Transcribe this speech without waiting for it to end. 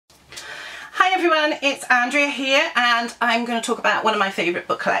Hi everyone, it's Andrea here and I'm going to talk about one of my favourite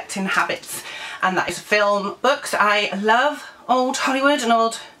book collecting habits, and that is film books. I love old Hollywood and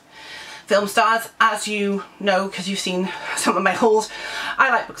old film stars, as you know because you've seen some of my hauls. I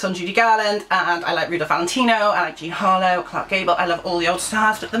like books on Judy Garland and I like Rudolph Valentino, I like Jean Harlow, Clark Gable. I love all the old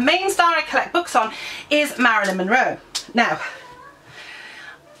stars, but the main star I collect books on is Marilyn Monroe. Now,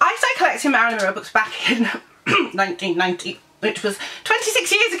 I started collecting Marilyn Monroe books back in 1990, which was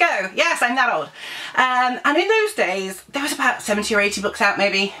 26 years ago. Yes, I'm that old. And in those days, there was about 70 or 80 books out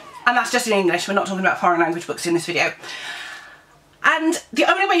maybe. And that's just in English, we're not talking about foreign language books in this video. And the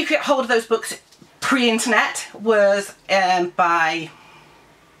only way you could get hold of those books pre-internet was by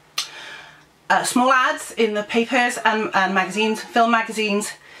small ads in the papers and magazines, film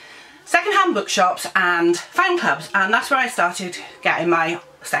magazines, second-hand bookshops and fan clubs. And that's where I started getting my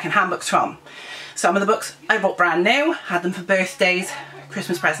second-hand books from. Some of the books I bought brand new, had them for birthdays,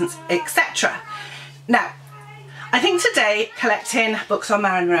 Christmas presents, etc. Now, I think today collecting books on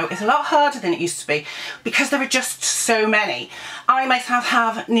Marilyn Monroe is a lot harder than it used to be because there are just so many. I myself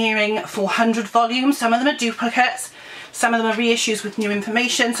have nearing 400 volumes. Some of them are duplicates, some of them are reissues with new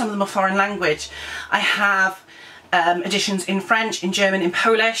information, some of them are foreign language. I have editions in French, in German, in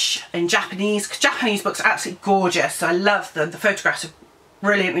Polish, in Japanese. Japanese books are absolutely gorgeous, so I love them. The photographs are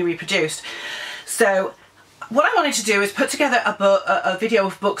brilliantly reproduced. So what I wanted to do is put together a video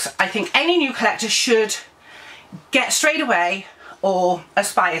of books I think any new collector should get straight away or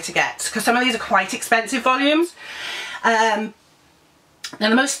aspire to get, because some of these are quite expensive volumes. Now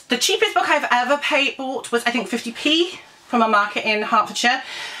the cheapest book I've ever bought was I think 50p from a market in Hertfordshire,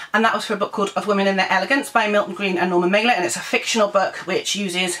 and that was for a book called Of Women in Their Elegance by Milton Green and Norma Jean, and it's a fictional book which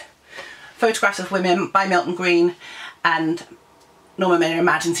uses photographs of women by Milton Green, and Norma Jean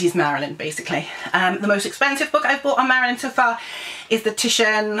imagines he's Marilyn, basically. The most expensive book I've bought on Marilyn so far is the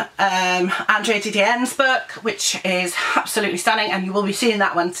Titian Andrea Didier's book, which is absolutely stunning, and you will be seeing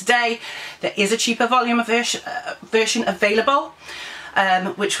that one today. There is a cheaper volume version available,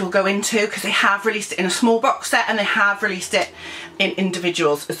 which we'll go into, because they have released it in a small box set and they have released it in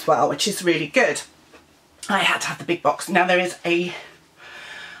individuals as well, which is really good. I had to have the big box. Now there is a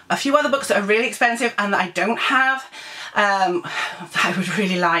few other books that are really expensive and that I don't have. I would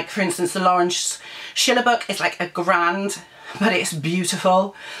really like, for instance, the Lawrence Guiles book is like £1,000, but it's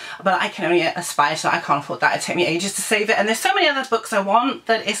beautiful, but I can only aspire to that. I can't afford that. It'd take me ages to save it, and there's so many other books I want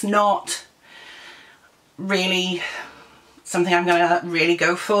that it's not really something I'm gonna really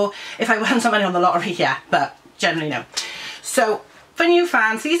go for. If I won some money on the lottery, yeah, but generally no. So for new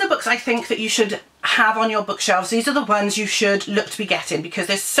fans, these are books I think that you should have on your bookshelves. These are the ones you should look to be getting, because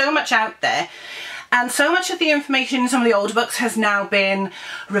there's so much out there. And so much of the information in some of the older books has now been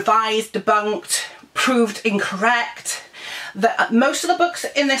revised, debunked, proved incorrect. Most of the books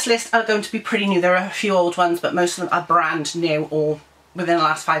in this list are going to be pretty new. There are a few old ones, but most of them are brand new or within the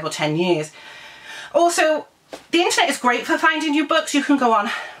last 5 or 10 years. Also, the internet is great for finding new books. You can go on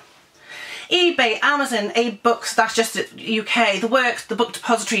eBay, Amazon, Books, that's just UK, The Works, The Book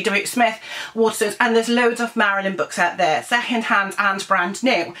Depository, W. Smith, Waterstones, and there's loads of Marilyn books out there, second hand and brand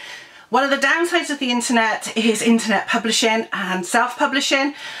new. One of the downsides of the internet is internet publishing and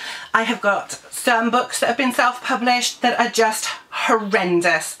self-publishing. I have got some books that have been self-published that are just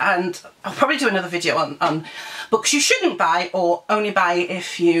horrendous, and I'll probably do another video on books you shouldn't buy or only buy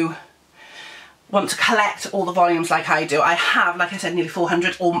if you want to collect all the volumes like I do. I have, like I said, nearly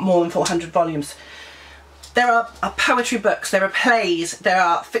 400 or more than 400 volumes. There are poetry books, there are plays, there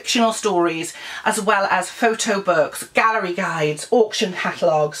are fictional stories, as well as photo books, gallery guides, auction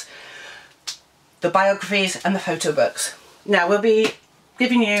catalogues, the biographies and the photo books. Now I'll be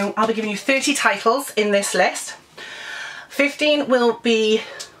giving you 30 titles in this list. 15 will be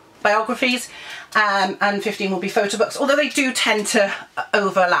biographies and 15 will be photo books, although they do tend to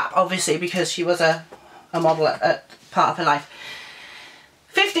overlap, obviously, because she was a model at part of her life.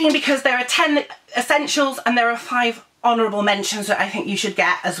 15 because there are 10 essentials and there are 5 honourable mentions that I think you should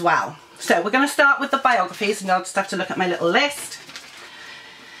get as well. So we're going to start with the biographies, and I'll just have to look at my little list.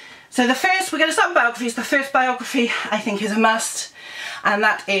 So we're going to start with biographies. The first biography I think is a must, and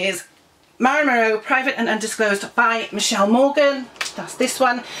that is Marilyn Monroe, Private and Undisclosed by Michele Vogel. That's this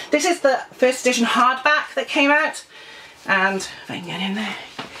one. This is the first edition hardback that came out, and if I can get in there,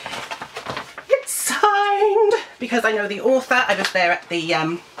 it's signed because I know the author. I was there at the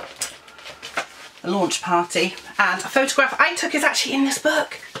launch party, and a photograph I took is actually in this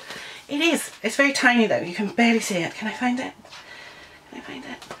book. It is. It's very tiny though. You can barely see it. Can I find it? Can I find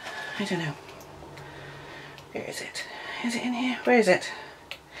it? I don't know. Where is it? Is it in here? Where is it?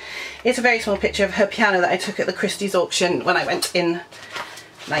 It's a very small picture of her piano that I took at the Christie's auction when I went in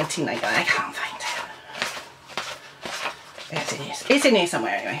 1999. I can't find it. Yes, it is. It's in here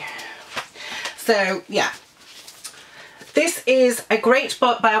somewhere anyway. So yeah, this is a great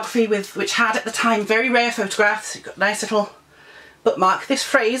biography which had at the time very rare photographs. You've got a nice little bookmark. This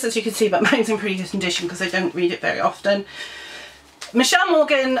phrase, as you can see, but mine's in pretty good condition because I don't read it very often. Michele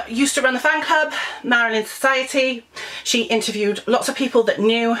Morgan used to run the fan club, Marilyn Society. She interviewed lots of people that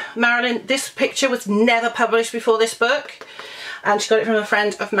knew Marilyn. This picture was never published before this book, and she got it from a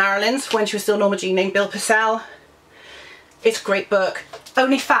friend of Marilyn's when she was still Norma Jean, named Bill Purcell. It's a great book.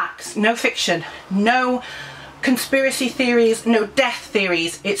 Only facts, no fiction, no conspiracy theories, no death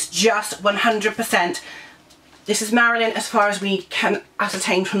theories. It's just 100%. This is Marilyn as far as we can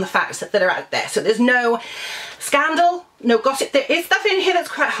ascertain from the facts that are out there. So there's no scandal, no gossip. There is stuff in here that's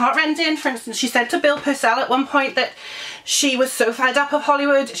quite heartrending. For instance, she said to Bill Purcell at one point that she was so fed up of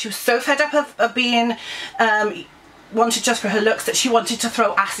Hollywood, she was so fed up of being wanted just for her looks, that she wanted to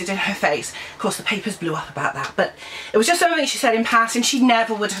throw acid in her face. Of course, the papers blew up about that, but it was just something she said in passing. She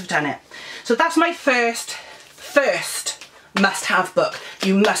never would have done it. So that's my first must-have book.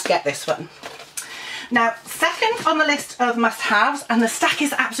 You must get this one. Now, second on the list of must-haves, and the stack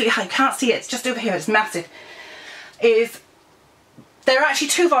is absolutely high, you can't see it, it's just over here, it's massive, there are actually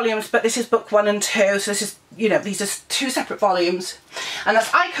 2 volumes, but this is book 1 and 2, so this is, you know, these are 2 separate volumes. And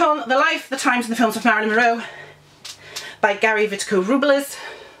that's Icon, The Life, the Times and the Films of Marilyn Monroe by Garry, Vitacco, Robles.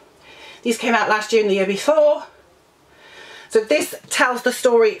 These came out last year and the year before. So this tells the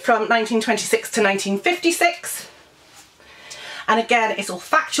story from 1926 to 1956. And again, it's all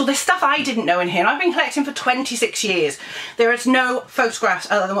factual. There's stuff I didn't know in here. I've been collecting for 26 years. There is no photographs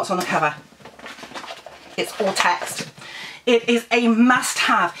other than what's on the cover. It's all text. It is a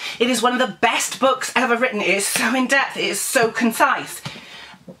must-have. It is one of the best books ever written. It is so in-depth. It is so concise.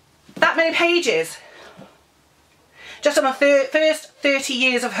 That many pages. Just on the first 30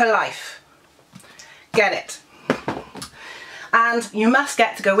 years of her life. Get it. And you must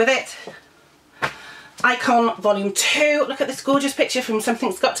get to go with it. Icon Volume 2. Look at this gorgeous picture from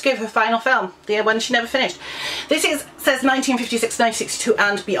Something's Got to Give, her final film, the one she never finished. This says 1956, 1962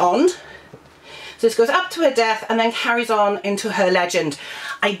 and beyond. So this goes up to her death and then carries on into her legend.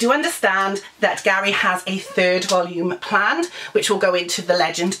 I do understand that Garry has a 3rd volume planned, which will go into the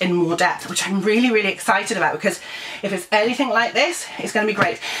legend in more depth, which I'm really, really excited about, because if it's anything like this, it's going to be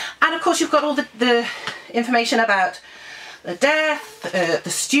great. And of course you've got all the information about the death, the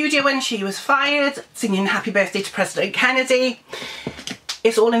studio when she was fired, singing Happy Birthday to President Kennedy.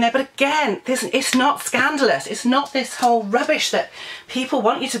 It's all in there, but again, it's not scandalous. It's not this whole rubbish that people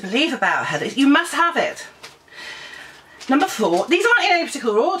want you to believe about her. You must have it. Number 4, these aren't in any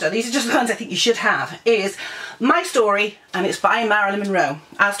particular order, these are just the ones I think you should have, is My Story, and it's by Marilyn Monroe,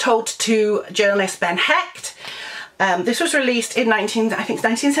 as told to journalist Ben Hecht. This was released in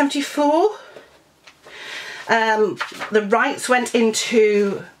 1974. The rights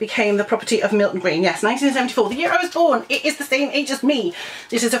became the property of Milton Green. Yes, 1974, the year I was born. It is the same age as me.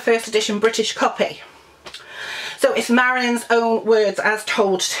 This is a 1st edition British copy. So it's Marilyn's own words as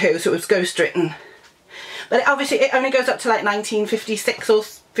told to, so it was ghostwritten. But obviously it only goes up to like 1956 or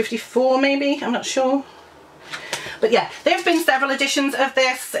 54 maybe, I'm not sure. But yeah, there have been several editions of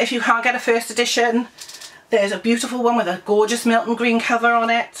this. If you can't get a 1st edition, there's a beautiful one with a gorgeous Milton Green cover on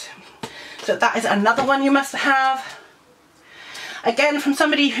it. So that is another one you must have. Again, from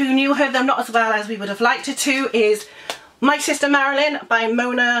somebody who knew her, though not as well as we would have liked her to, is My Sister Marilyn by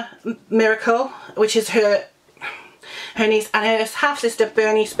Mona Miracle, which is her niece, and her half-sister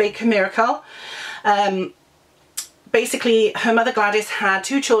Berneice Baker Miracle. Basically, her mother Gladys had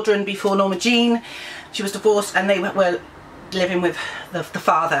 2 children before Norma Jean. She was divorced and they were living with the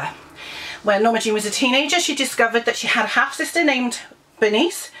father. When Norma Jean was a teenager, she discovered that she had a half-sister named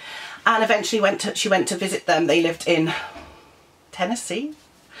Berneice, and eventually she went to visit them. They lived in Tennessee?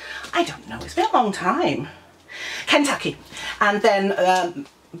 I don't know, it's been a long time. Kentucky. And then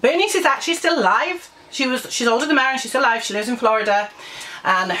Berneice is actually still alive. She's older than Mary, she's still alive. She lives in Florida,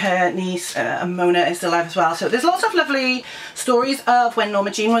 and her niece Mona is still alive as well. So there's lots of lovely stories of when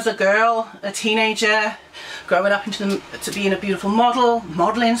Norma Jean was a girl, a teenager, growing up to being a beautiful model,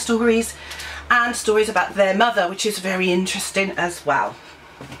 modelling stories, and stories about their mother, which is very interesting as well.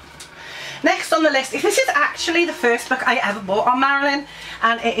 Next on the list, this is actually the first book I ever bought on Marilyn,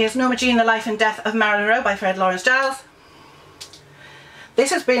 and it is Norma Jean, The Life and Death of Marilyn Monroe by Lawrence Guiles. This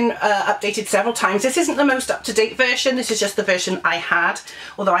has been updated several times. This isn't the most up-to-date version, this is just the version I had,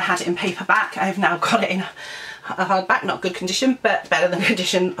 although I had it in paperback. I've now got it in a hardback, not good condition, but better than the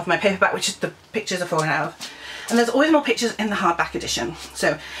condition of my paperback, which is the pictures are falling out. And there's always more pictures in the hardback edition.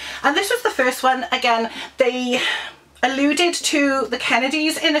 So, and this was the first one. Again, alluded to the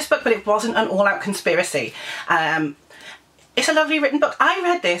Kennedys in this book, but it wasn't an all-out conspiracy. It's a lovely written book. I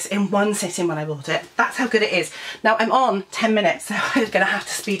read this in one sitting when I bought it. That's how good it is. Now I'm on 10 minutes, so I'm going to have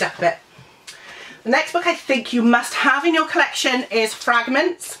to speed up a bit. The next book I think you must have in your collection is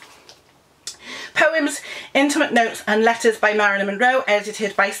Fragments. Poems, Intimate Notes and Letters by Marilyn Monroe,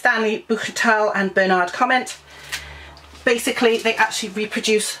 edited by Stanley Buchtel and Bernard Comment. Basically, they actually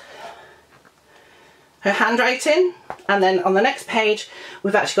reproduce her handwriting, and then on the next page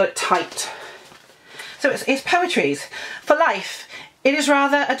we've actually got it typed. So it's poetries. For life, it is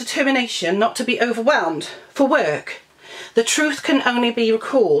rather a determination not to be overwhelmed. For work, the truth can only be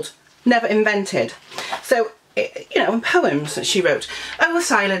recalled, never invented. So, you know, in poems that she wrote. Oh,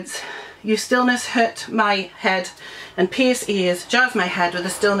 silence, you stillness hurt my head and pierce ears, jars my head with the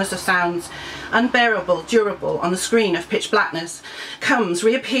stillness of sounds. Unbearable, durable, on the screen of pitch blackness. Comes,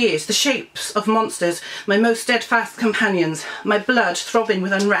 reappears, the shapes of monsters, my most steadfast companions, my blood throbbing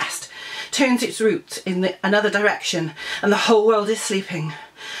with unrest. Turns its roots in another direction, and the whole world is sleeping.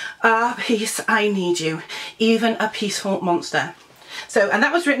 Ah, peace, I need you, even a peaceful monster. So, and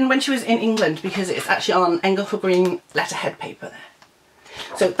that was written when she was in England, because it's actually on Engelford Green letterhead paper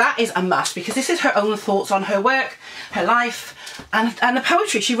there. So that is a must, because this is her own thoughts on her work, her life, and the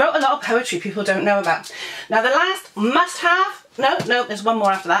poetry. She wrote a lot of poetry people don't know about. Now the last must have, no, there's one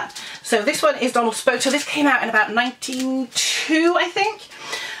more after that. So this one is Donald Spoto. This came out in about 1902, I think.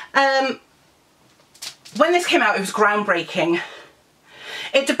 When this came out, it was groundbreaking.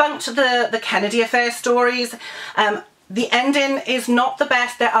 It debunked the Kennedy affair stories. The ending is not the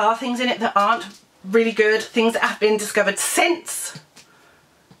best. There are things in it that aren't really good, things that have been discovered since.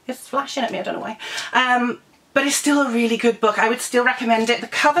 It's flashing at me, I don't know why. But it's still a really good book. I would still recommend it. The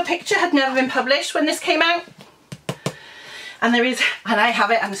cover picture had never been published when this came out. And there is, and I have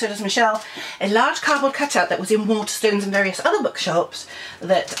it, and so does Michelle, a large cardboard cutout that was in Waterstones and various other bookshops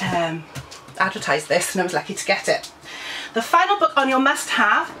that advertised this, and I was lucky to get it. The final book on your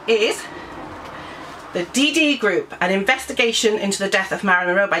must-have is The DD Group, an investigation into the death of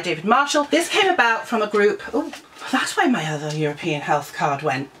Marilyn Monroe by David Marshall. This came about from a group, oh, that's why my other European health card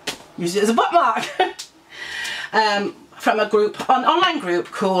went. Use it as a bookmark. From a group, an online group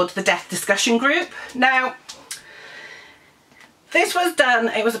called the Death Discussion Group. Now, this was done,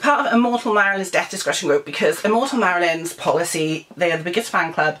 it was a part of Immortal Marilyn's Death Discussion Group, because Immortal Marilyn's policy, they are the biggest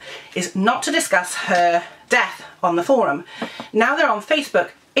fan club, is not to discuss her death on the forum. Now they're on Facebook,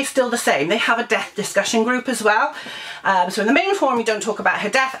 it's still the same. They have a death discussion group as well. So in the main forum you don't talk about her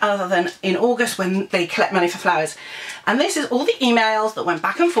death other than in August when they collect money for flowers. And this is all the emails that went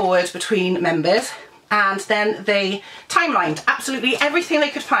back and forward between members, and then they timelined absolutely everything they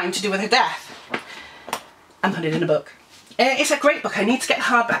could find to do with her death and put it in a book. It's a great book. I need to get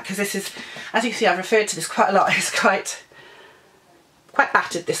hardback because this is, as you see, I've referred to this quite a lot. It's quite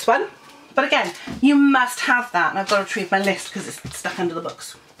battered, this one. But again, you must have that, and I've got to retrieve my list because it's stuck under the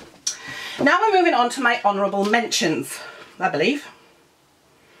books. Now we're moving on to my honourable mentions, I believe.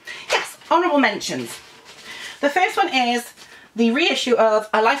 Yes, honourable mentions. The first one is the reissue of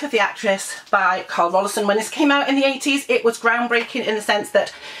A Life of the Actress by Carl Rollyson. When this came out in the 80s, it was groundbreaking in the sense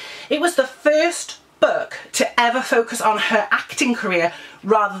that it was the first book to ever focus on her acting career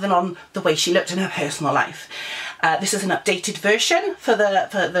rather than on the way she looked in her personal life. This is an updated version for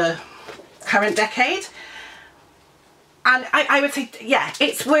the current decade, and I would say, yeah,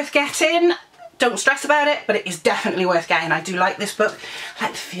 it's worth getting. Don't stress about it, but it is definitely worth getting. I do like this book. I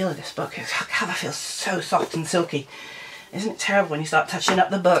like the feel of this book. The cover feels so soft and silky. Isn't it terrible when you start touching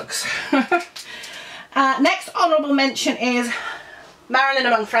up the books? Next honourable mention is Marilyn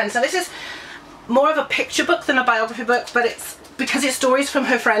Among Friends. Now this is more of a picture book than a biography book, but it's because it's stories from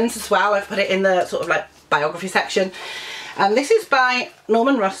her friends as well. I've put it in the sort of like biography section. And this is by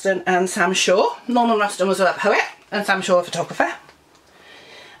Norman Rosten and Sam Shaw. Norman Rosten was a poet and Sam Shaw a photographer.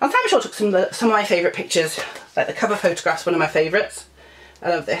 And Sam Shaw took some of my favourite pictures, like the cover photograph's one of my favourites. I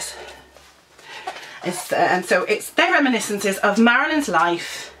love this. And so it's their reminiscences of Marilyn's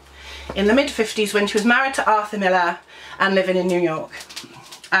life in the mid-50s when she was married to Arthur Miller and living in New York.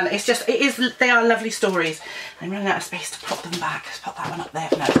 And it's just, they are lovely stories. I'm running out of space to pop them back. Let's pop that one up there.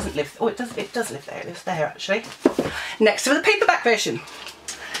 No, it doesn't live, oh, it does live there. It lives there actually. Next to the paperback version.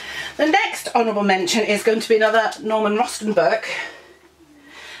 The next honourable mention is going to be another Norman Rosten book.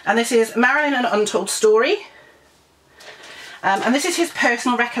 And this is Marilyn, An Untold Story. And this is his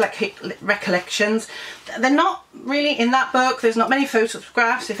personal recollections. They're not really in that book. There's not many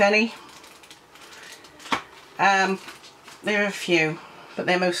photographs, if any. There are a few, but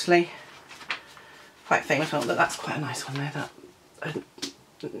they're mostly quite famous. Well, that's quite a nice one there, that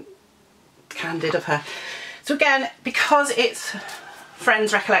candid of her. So again, because it's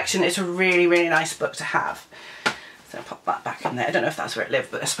friends' recollection, it's a really, really nice book to have. So I'll pop that back in there. I don't know if that's where it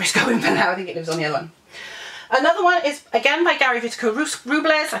lived, but I suppose it's going for now. I think it lives on the other one. Another one is, again, by Garry Vitacco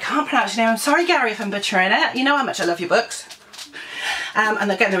Robles. I can't pronounce your name. I'm sorry, Garry, if I'm butchering it. You know how much I love your books. And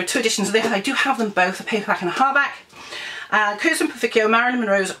again, there were 2 editions of this. I do have them both, a paperback and a hardback. Cursom Perfico, Marilyn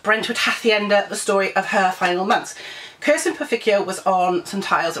Monroe's Brentwood Hacienda, the story of her final months. Cursom Perfico was on some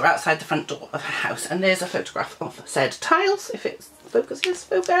tiles that were outside the front door of her house. And there's a photograph of said tiles, if it's focuses,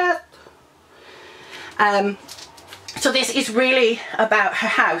 focus. So this is really about her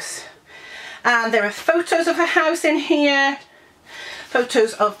house. And there are photos of her house in here,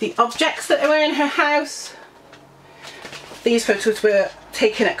 photos of the objects that were in her house. These photos were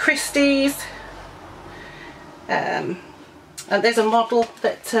taken at Christie's. And there's a model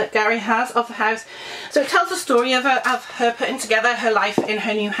that Garry has of the house. So it tells the story of her putting together her life in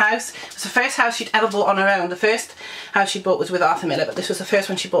her new house. It was the first house she'd ever bought on her own. The first house she bought was with Arthur Miller, but this was the first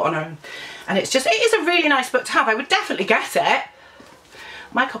one she bought on her own. And it is a really nice book to have. I would definitely get it.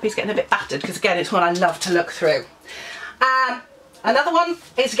 My copy's getting a bit battered because again, it's one I love to look through. Another one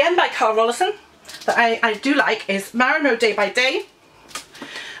is again by Rollyson that I do like is Marilyn Monroe Day by Day.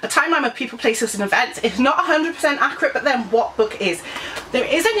 A timeline of people, places and events. It's not 100% accurate, but then what book is? There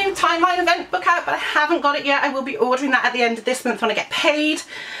is a new timeline event book out, but I haven't got it yet. I will be ordering that at the end of this month when I get paid.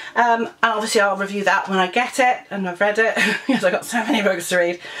 And obviously I'll review that when I get it and I've read it because I've got so many books to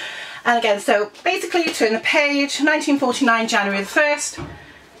read. And again, so basically you turn the page, 1949, January the 1st.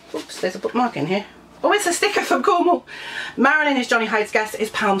 Oops, there's a bookmark in here. Oh, it's a sticker from Cornwall. Marilyn is Johnny Hyde's guest at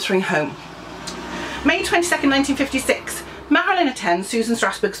his Palm Spring home. May 22nd, 1956. Marilyn attends Susan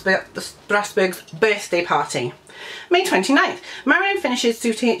Strasberg's birthday party. May 29th. Marilyn finishes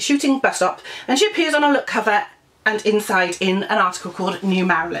shooting Bus Stop and she appears on a look cover and inside in an article called New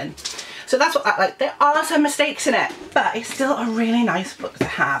Marilyn. So that's what that like. There are some mistakes in it, but it's still a really nice book to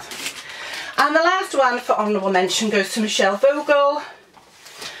have. And the last one for honourable mention goes to Michele Vogel.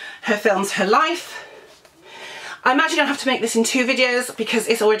 Her films, Her Life. I imagine I'll have to make this in 2 videos because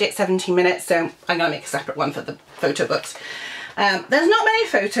it's already at 17 minutes, so I'm going to make a separate one for the photo books. There's not many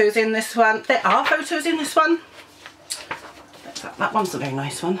photos in this one. There are photos in this one. That one's a very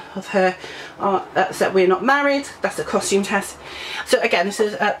nice one of her. That's that We're Not Married. That's a costume test. So again, this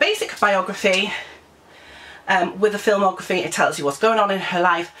is a basic biography with a filmography. It tells you what's going on in her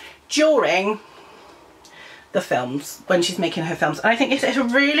life during the films, when she's making her films. And I think it's a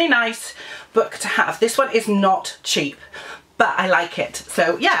really nice book to have. This one is not cheap, but I like it.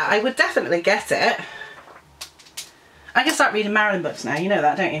 So yeah, I would definitely get it. I can start reading Marilyn books now, you know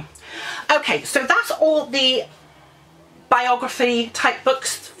that, don't you? Okay, so that's all the biography type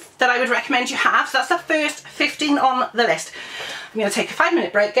books that I would recommend you have. So that's the first 15 on the list. I'm going to take a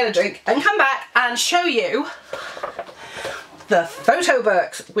 5-minute break, get a drink, and come back and show you the photo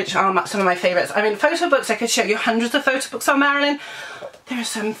books, which are some of my favourites. I mean, photo books, I could show you hundreds of photo books on Marilyn. There are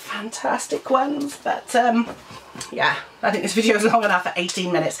some fantastic ones, but yeah, I think this video is long enough for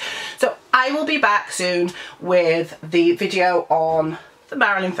 18 minutes. So I will be back soon with the video on the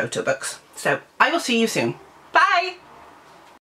Marilyn photo books. So I will see you soon. Bye!